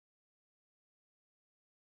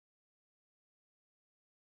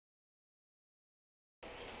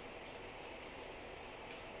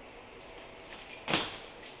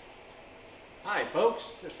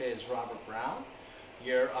folks, this is Robert Brown,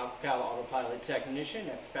 your AquaCal AutoPilot technician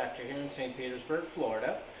at the factory here in St. Petersburg,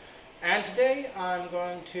 Florida. And today I'm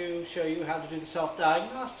going to show you how to do the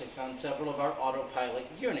self-diagnostics on several of our AutoPilot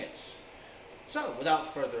units. So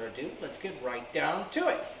without further ado, let's get right down to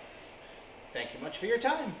it. Thank you much for your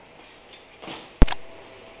time.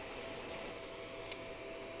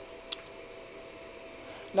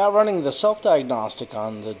 Now, running the self-diagnostic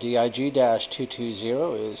on the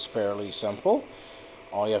Dig-220 is fairly simple.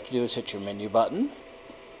 All you have to do is hit your menu button.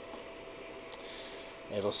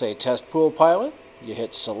 It'll say Test Pool Pilot. You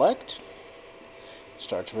hit Select.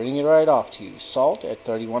 Starts reading it right off to you. Salt at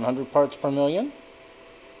 3,100 parts per million.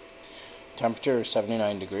 Temperature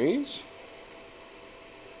 79 degrees.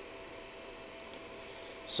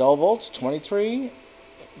 Cell volts 23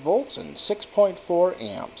 volts and 6.4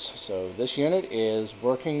 amps. So this unit is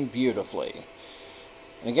working beautifully.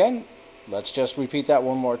 And again, let's just repeat that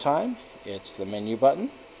one more time. It's the menu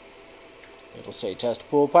button. It'll say Test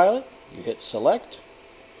Pool Pilot. You hit Select.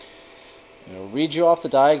 And it'll read you off the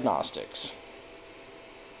diagnostics.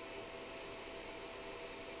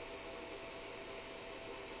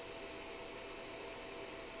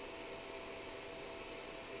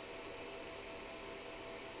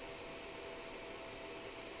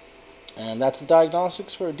 And that's the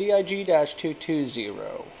diagnostics for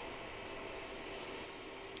Dig-220.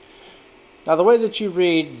 Now, the way that you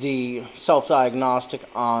read the self-diagnostic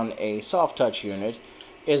on a soft touch unit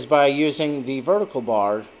is by using the vertical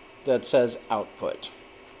bar that says Output.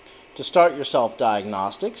 To start your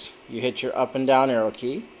self-diagnostics, you hit your up and down arrow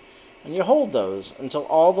key, and you hold those until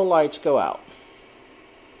all the lights go out.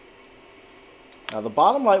 Now, the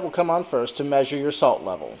bottom light will come on first to measure your salt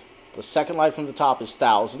level. The second light from the top is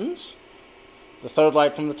thousands. The third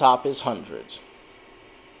light from the top is hundreds.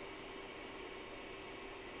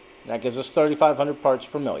 That gives us 3,500 parts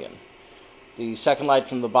per million. The second light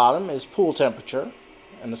from the bottom is pool temperature,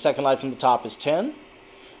 and the second light from the top is 10,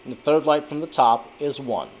 and the third light from the top is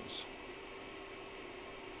ones.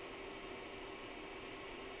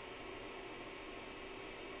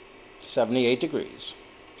 .78 degrees.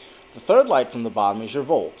 The third light from the bottom is your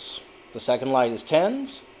volts. The second light is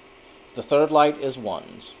tens. The third light is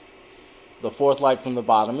ones. The fourth light from the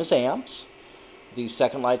bottom is amps. The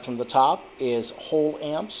second light from the top is whole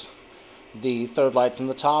amps. The third light from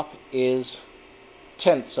the top is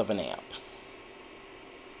tenths of an amp.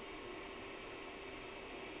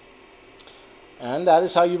 And that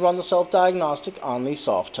is how you run the self-diagnostic on the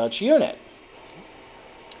soft touch unit.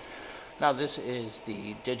 Now, this is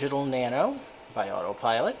the Digital Nano by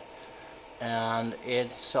AutoPilot, and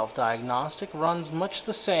its self-diagnostic runs much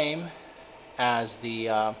the same as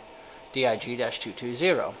the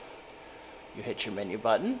Dig-220. You hit your menu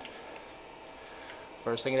button.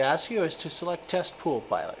 First thing it asks you is to select Test Pool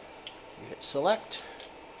Pilot. You hit Select.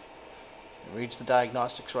 It reads the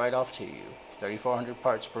diagnostics right off to you. 3,400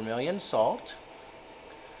 parts per million salt.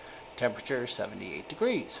 Temperature 78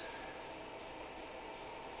 degrees.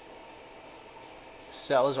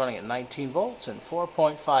 Cell is running at 19 volts and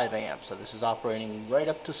 4.5 amps, so this is operating right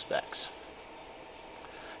up to specs.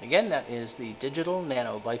 Again, that is the Digital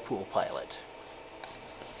Nano by AquaPilot.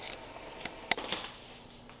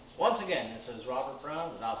 Once again, this is Robert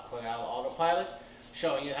Brown with AquaCal AutoPilot,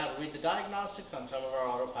 showing you how to read the diagnostics on some of our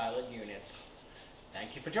AutoPilot units.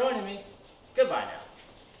 Thank you for joining me. Goodbye now.